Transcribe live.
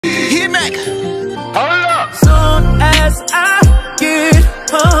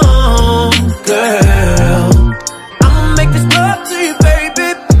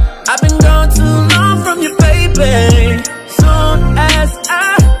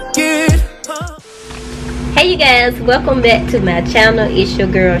guys, welcome back to my channel. It's your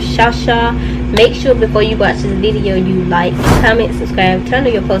girl Shasha. Make sure before you watch this video you like, comment, subscribe, turn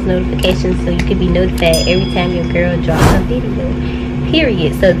on your post notifications so you can be notified every time your girl drops a video,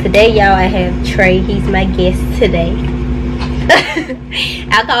 period. So today y'all, I have Trey. He's my guest today.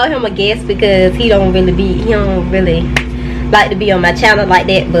 I call him a guest because he don't really like to be on my channel like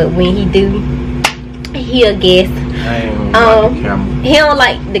that, but when he do, he a guest. He don't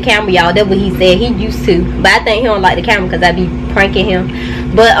like the camera, y'all. That's what he said. He used to, but I think he don't like the camera because I be pranking him.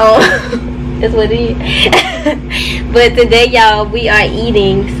 But that's what it is. But today, y'all, we are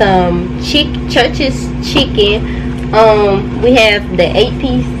eating some Church's chicken. We have the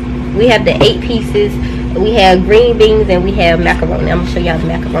 8-piece. We have the 8 pieces. We have green beans and we have macaroni. I'm gonna show y'all the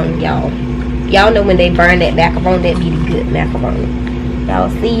macaroni, y'all. Y'all know when they burn that macaroni, that be the good macaroni. Y'all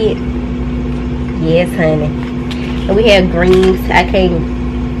see it? Yes, honey. And we have greens. I can't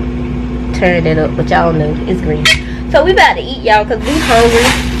turn it up, but y'all know it's green. So we about to eat, y'all, because we hungry.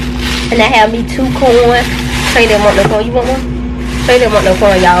 And I have me 2 corn. Trey didn't want no corn. You want one? Trey didn't want no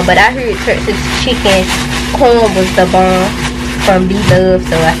corn, y'all. But I heard Church's chicken corn was the bomb from B-Love,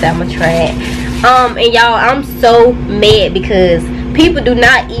 so I said I'm gonna try it. And y'all, I'm so mad because people do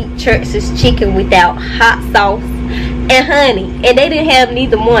not eat Church's chicken without hot sauce and honey. And they didn't have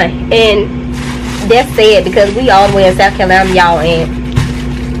neither one. And that's sad because we all the way in South Carolina, y'all, and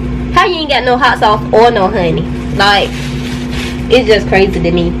how you ain't got no hot sauce or no honey? Like, it's just crazy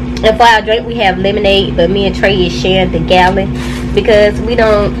to me. And for our drink, we have lemonade, but me and Trey is sharing the gallon because we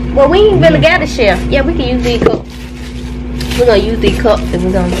don't, well, we ain't really got to share. Yeah, we can use these cups. We're going to use these cups and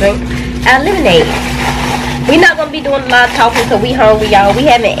we're going to drink our lemonade. We're not going to be doing a lot of talking because we hungry, y'all. We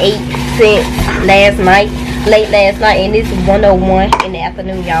haven't ate since late last night, and it's 1:01 in the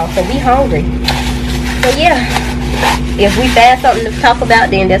afternoon, y'all. So we hungry. So yeah, if we find something to talk about,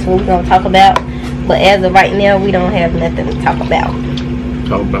 then that's what we're going to talk about. But as of right now, we don't have nothing to talk about.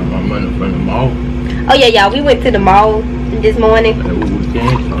 Talk about my money from the mall. Oh yeah, y'all, we went to the mall this morning.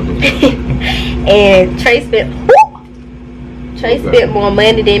 And Trey spent more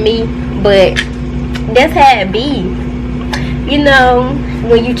money than me, but that's how it be. You know,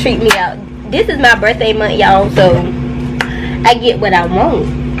 when you treat me out. This is my birthday month, y'all, so I get what I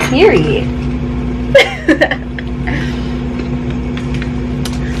want, period.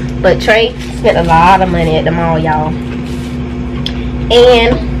 But Trey spent a lot of money at the mall, y'all.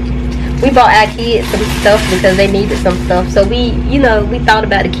 And we bought our kids some stuff because they needed some stuff. So we thought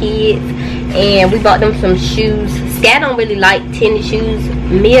about the kids and we bought them some shoes. Sky don't really like tennis shoes.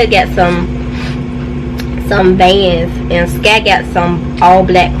 Mia got some Vans, and Sky got some all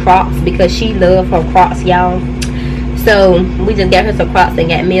black Crocs because she loved her Crocs, y'all. So we just got her some Crocs and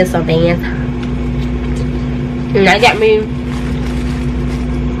got Mia some Vans. And I got me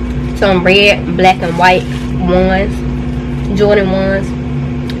some red, black, and white ones, Jordan ones.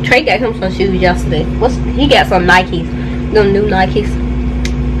 Trey got him some shoes yesterday. He got some Nikes, them new Nikes.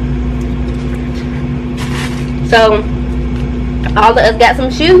 So all of us got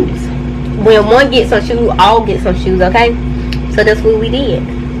some shoes. When one gets some shoes, all get some shoes, okay? So that's what we did.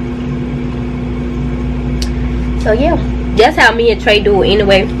 So yeah, that's how me and Trey do it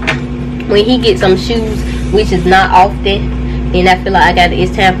anyway. When he gets some shoes, which is not often, and I feel like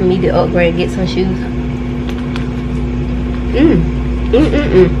it's time for me to upgrade and get some shoes.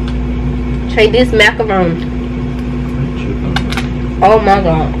 Trey, this macaroni. Oh my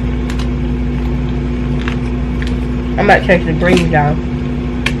god. I'm about to check the greens, y'all.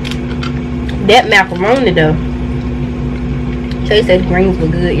 That macaroni though. Trey said greens were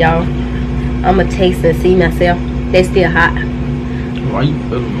good, y'all. I'm gonna taste and see myself. They still hot. Why you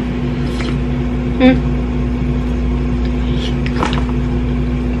feeling them?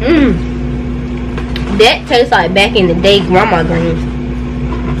 That tastes like back in the day grandma greens.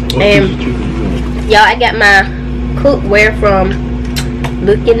 And y'all, I got my cookware from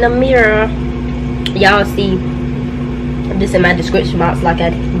Look in the Mirror. Y'all see this in my description box like I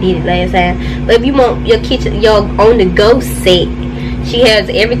did it last time. But if you want your kitchen, your on the go set, she has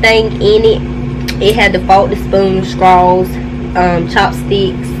everything in it. It had the fork, the spoon, straws,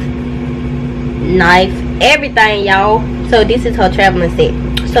 chopsticks, knife, everything, y'all. So this is her traveling set.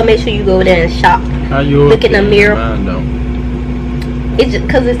 So make sure you go there and shop. Look in the Mirror. It's just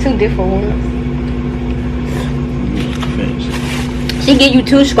because it's 2 different ones. She give you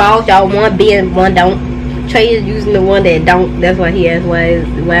 2 straws, y'all. One bend, one don't. Trey is using the one that don't. That's why he has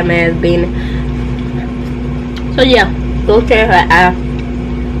why man's bending. So yeah, go tell her I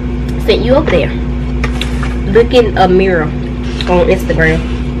sent you over there. Look in a Mirror on Instagram.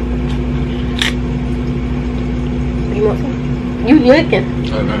 You want some? You looking?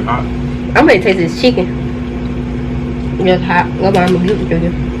 I'm ready to taste this chicken. Just hot. That's why I'm gonna get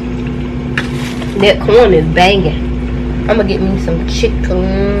it. That corn is banging. I'm gonna get me some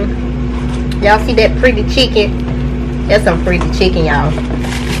chicken. Y'all see that pretty chicken? That's some pretty chicken, y'all.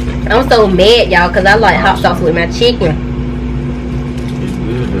 I'm so mad, y'all, because I like hot sauce with my chicken.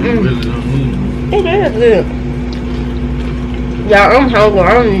 It is good. Y'all, I'm hungry.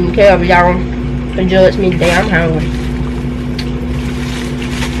 I don't even care if y'all can judge me today. I'm hungry.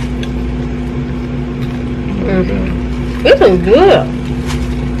 This is good.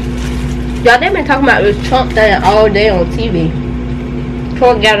 Y'all, they been talking about this Trump thing all day on TV.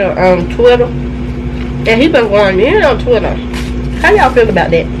 Trump got a Twitter, and he been going in on Twitter. How y'all feel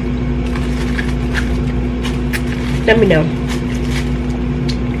about that? Let me know.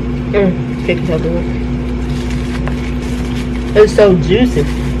 Chicken so good. It's so juicy.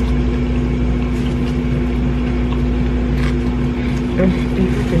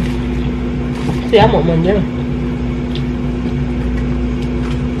 See, I want one dinner.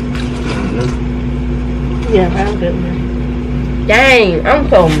 Yeah, I'm good, man. Dang, I'm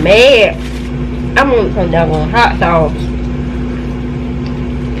so mad. I want some doggone hot sauce.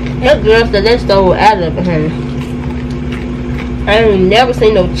 That girl said they stole out of it, honey. I ain't never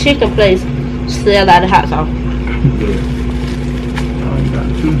seen no chicken place sell out of hot sauce. I got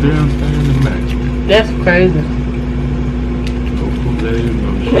too damn things to match. That's crazy.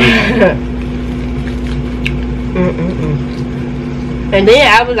 And then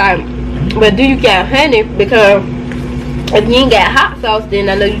I was like, but do you got honey? Because if you ain't got hot sauce, then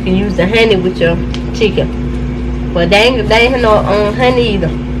I know you can use the honey with your chicken. But they ain't no honey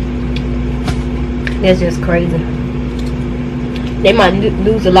either. That's just crazy. They might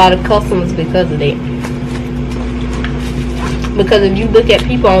lose a lot of customers because of that. Because if you look at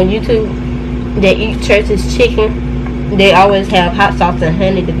people on YouTube that eat church's chicken, they always have hot sauce and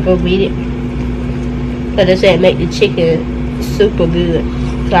honey to go with it. So they say it make the chicken super good.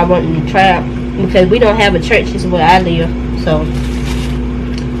 So I want to try it. Because we don't have a church, this is where I live. So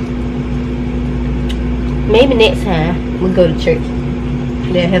maybe next time we'll go to church.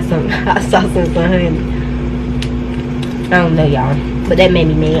 They'll have some hot sauce and some honey. I don't know, y'all, but that made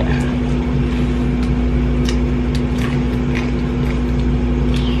me mad.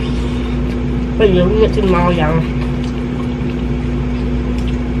 But yeah, we went to the mall, y'all.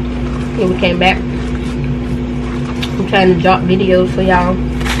 And we came back. I'm trying to drop videos for y'all.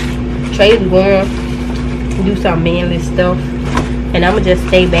 Trey's going to do some manly stuff, and I'm gonna just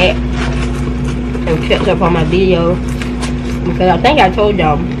stay back and catch up on my videos because I think I told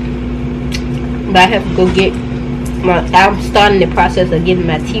y'all, but I have to go get. I'm starting the process of getting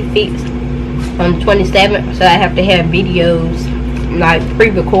my teeth fixed on the 27th, so I have to have videos like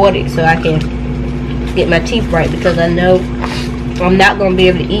pre-recorded so I can get my teeth right, because I know I'm not going to be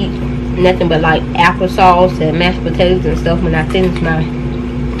able to eat nothing but like applesauce and mashed potatoes and stuff when I finish my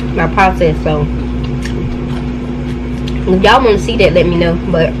process. So if y'all want to see that, let me know,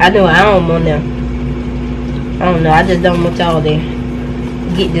 but I know I don't want to. I don't know, I just don't want y'all to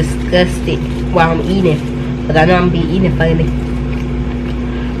get disgusted while I'm eating. But I know I'm gonna be eating funny.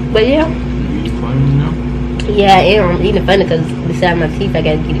 But yeah. You eat funny now? Yeah, I am. I'm eating funny because beside my teeth, I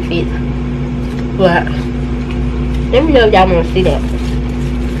gotta get it fixed. But let me know if y'all want to see that.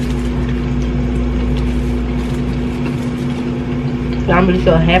 So I'm really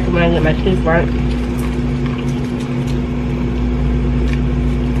so happy when I get my teeth right.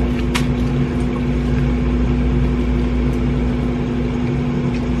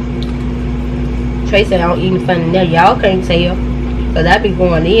 Trey said I don't eat funny now. Y'all can't tell. Because I be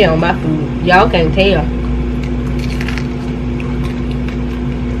going in on my food. Y'all can't tell.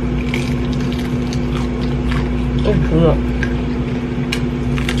 It's good.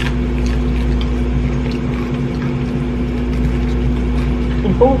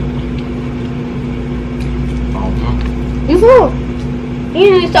 You full? You full? You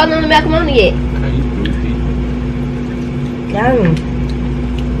didn't even start on the macaroni yet. Dang.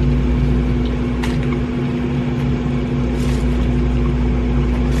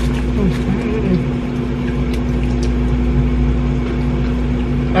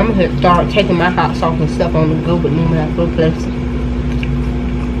 I'm gonna start taking my hot sauce and stuff on the go with me when I go places.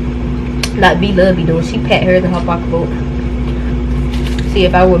 Like B-Love be doing. She packed hers in her pocketbook. See,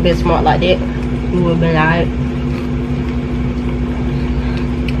 if I would have been smart like that, we would have been alright.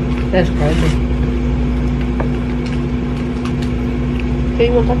 That's crazy. So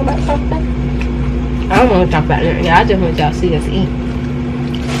you want to talk about something? I don't want to talk about it. I just want y'all to see us eat.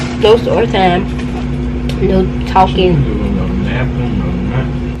 No story time. No talking. No napping, no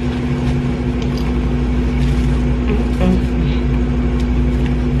nothing.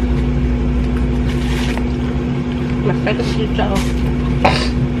 my second sea sauce.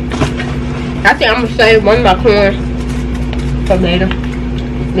 I think I'm gonna save one of my corn for later.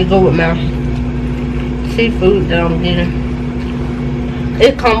 They go with my seafood that I'm getting.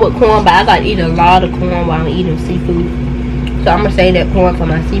 It come with corn, but I gotta eat a lot of corn while I'm eating seafood. So I'm gonna save that corn for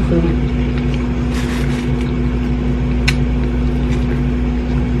my seafood.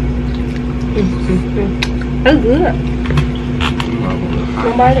 That's good.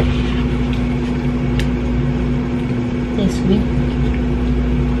 How about it? It's sweet.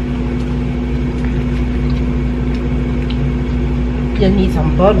 Just need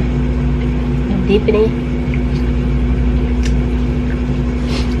some butter. And dip it in.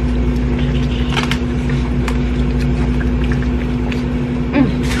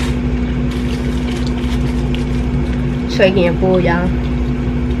 Tray getting full, y'all.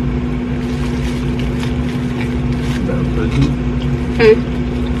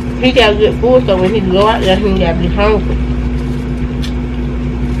 He gotta get full so when he go out there, he gotta be hungry.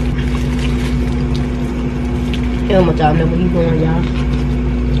 He don't want y'all know where he going, y'all.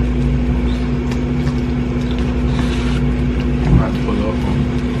 I'm about to pull up on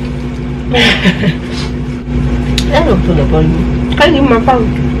you. I don't pull up on you. Can you give me my phone?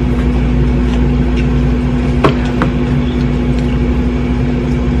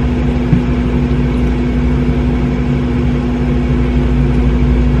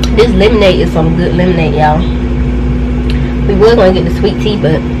 This lemonade is some good lemonade, y'all. We was gonna get the sweet tea,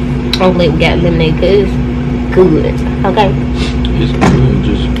 but I'm glad we got lemonade because it's good. Okay. It's good,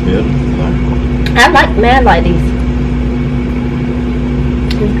 just better. I like mad like these.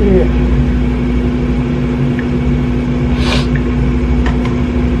 It's good.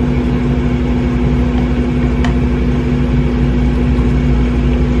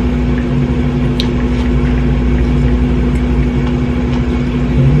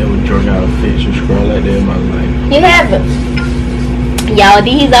 Like that in my life. You haven't. Y'all,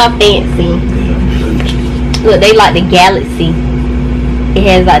 these are fancy. Yeah, look, they like the galaxy. It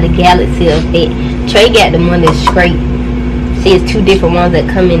has like the galaxy effect. Trey got the one that's straight. See, it's two different ones that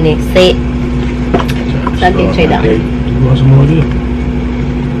come in that set. So I can Trey that one. You want some more of this?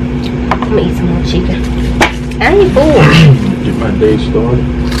 I'm gonna eat some more chicken. I ain't full. Get my day started.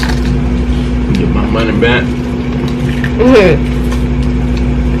 Get my money back.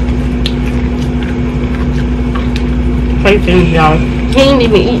 Y'all. He ain't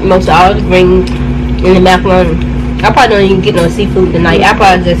even eat most of all the greens and the macaroni. I probably don't even get no seafood tonight. I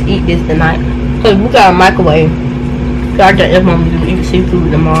probably just eat this tonight. Cause we got a microwave. So I just want me to eat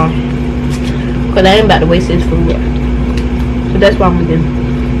seafood tomorrow. Cause I ain't about to waste this food yet. So that's what I'm gonna do.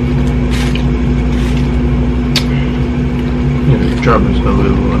 Yeah, dropping stuff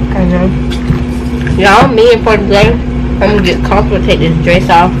everywhere. I know. Y'all, me and for today, I'm gonna get comfortable, take this dress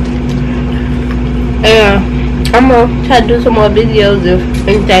off. And I'm gonna try to do some more videos if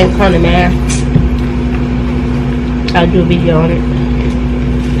anything comes to mind. I'll do a video on it.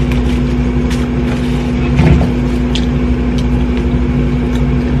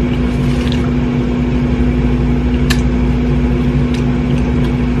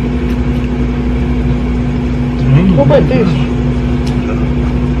 What about this?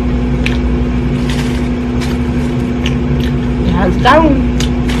 Yeah, it's down.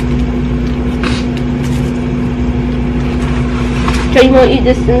 So you want to eat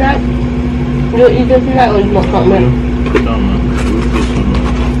this tonight? You want to eat this tonight or you want something?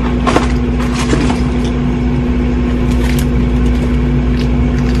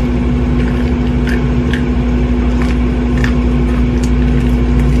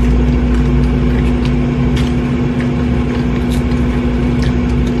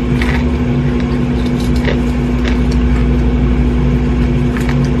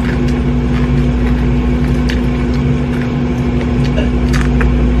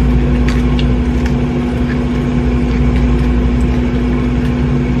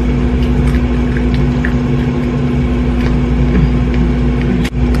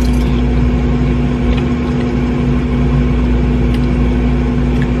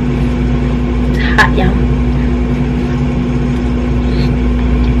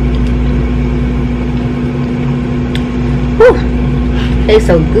 They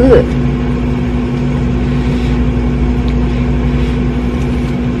so good.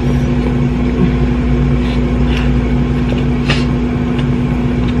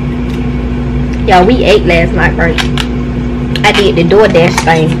 Y'all, we ate last night, right? I did the DoorDash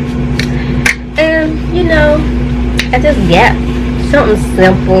thing. And, you know, I just got something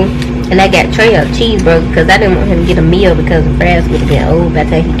simple. And I got Trey a cheeseburger because I didn't want him to get a meal because the fries would have been old by the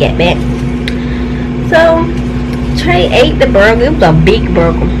time he got back. So Trey ate the burger. It was a big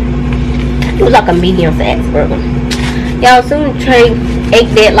burger. It was like a medium size burger. Y'all, soon Trey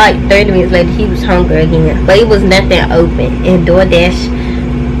ate that like 30 minutes later. He was hungry again, but it was nothing open, and DoorDash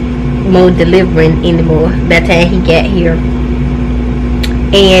more delivering anymore by the time he got here,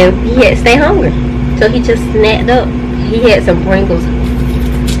 and he had to stay hungry, so he just snacked up. He had some Pringles.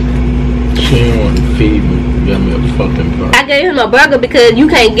 She didn't want to feed me. Got me a fucking burger. I gave him a burger because you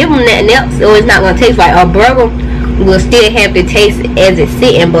can't give him nothing else, or it's not gonna taste like a burger. Will still have to taste as it's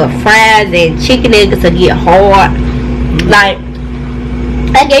sitting, but fries and chicken nuggets will get hard. Like,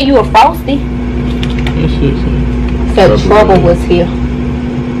 I gave you a Frosty. So trouble was here.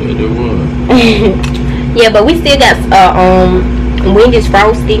 Yeah, there was. Yeah, but we still got Wendy's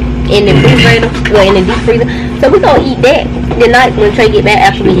Frosty in the refrigerator, well, in the deep freezer. So we gonna eat that tonight when Trey get back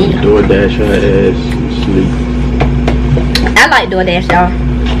after we eat. DoorDash her ass sleep. I like DoorDash, y'all,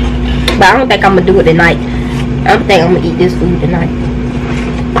 but I don't think I'm gonna do it tonight. I think I'm gonna eat this food tonight,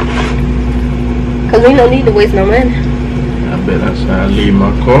 cause we don't need to waste no money. I bet that's how I leave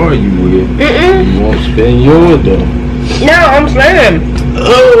my car you with. You won't spend yours though. No, I'm saying.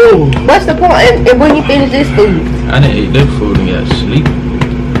 Oh. What's the point? And when you finish this food? I didn't eat that food and got sleep.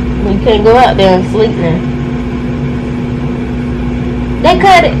 You can't go out there and sleep now. They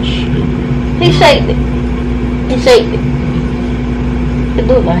cut it. He shaked it. He shaked it. It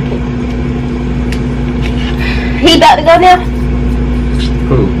looked like it. He about to go now?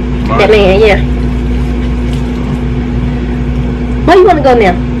 Who? That man, yeah. Where you want to go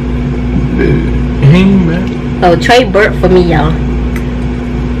now? Man. Oh, Trey burped for me, y'all.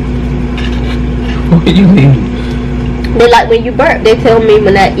 What do you mean? They like when you burp. They tell me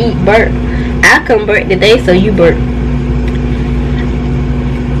when I eat burp. I come burp today, so you burp.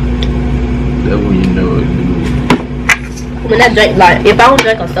 That's when you know it. When I drink, like, if I don't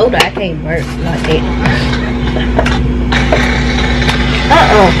drink a soda, I can't burp like that.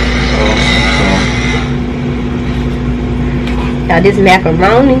 Now this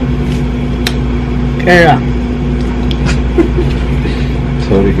macaroni, girl.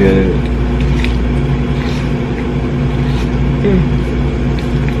 Totally good.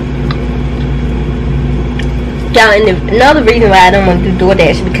 Y'all, and another reason why I don't want to do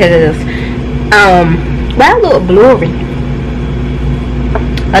DoorDash because well, I look blurry.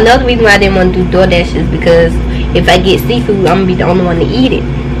 Another reason why I didn't want to do DoorDash is because if I get seafood, I'm gonna be the only one to eat it.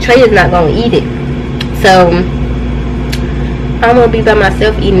 Trey is not gonna eat it, so I'm gonna be by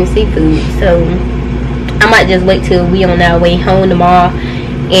myself eating seafood. So I might just wait till we on our way home tomorrow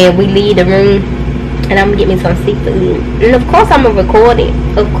and we leave the room, and I'm gonna get me some seafood. And of course I'm gonna record it.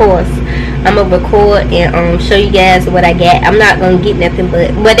 Of course I'm gonna record and show you guys what I got. I'm not gonna get nothing,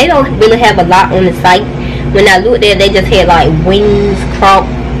 but they don't really have a lot on the site. When I looked there, they just had like wings,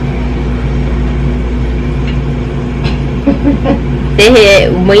 they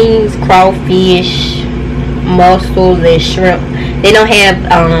had wings, crawfish, mussels, and shrimp. They don't have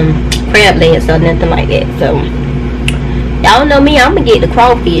crab legs or nothing like that. So y'all know me, I'm gonna get the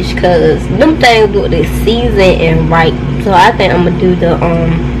crawfish because them things look seasoned and right. So I think I'm gonna do the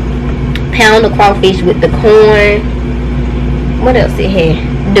pound of crawfish with the corn. What else it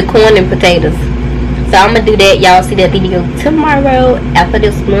had? The corn and potatoes. So I'm gonna do that. Y'all see that video tomorrow after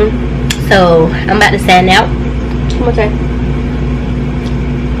this one. So I'm about to sign out. Come on, Trey.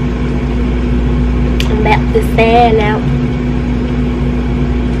 I'm about to sign out.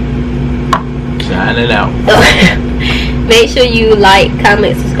 Signing out. Make sure you like,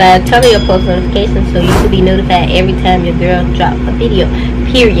 comment, subscribe, turn on your post notifications so you can be notified every time your girl drops a video.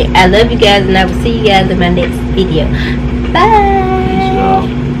 Period. I love you guys, and I will see you guys in my next video. Bye.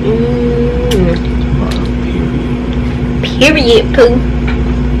 Period, poo.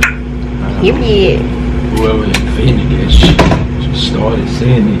 Period. Whoever invented that shit just started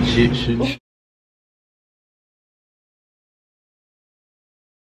saying that shit.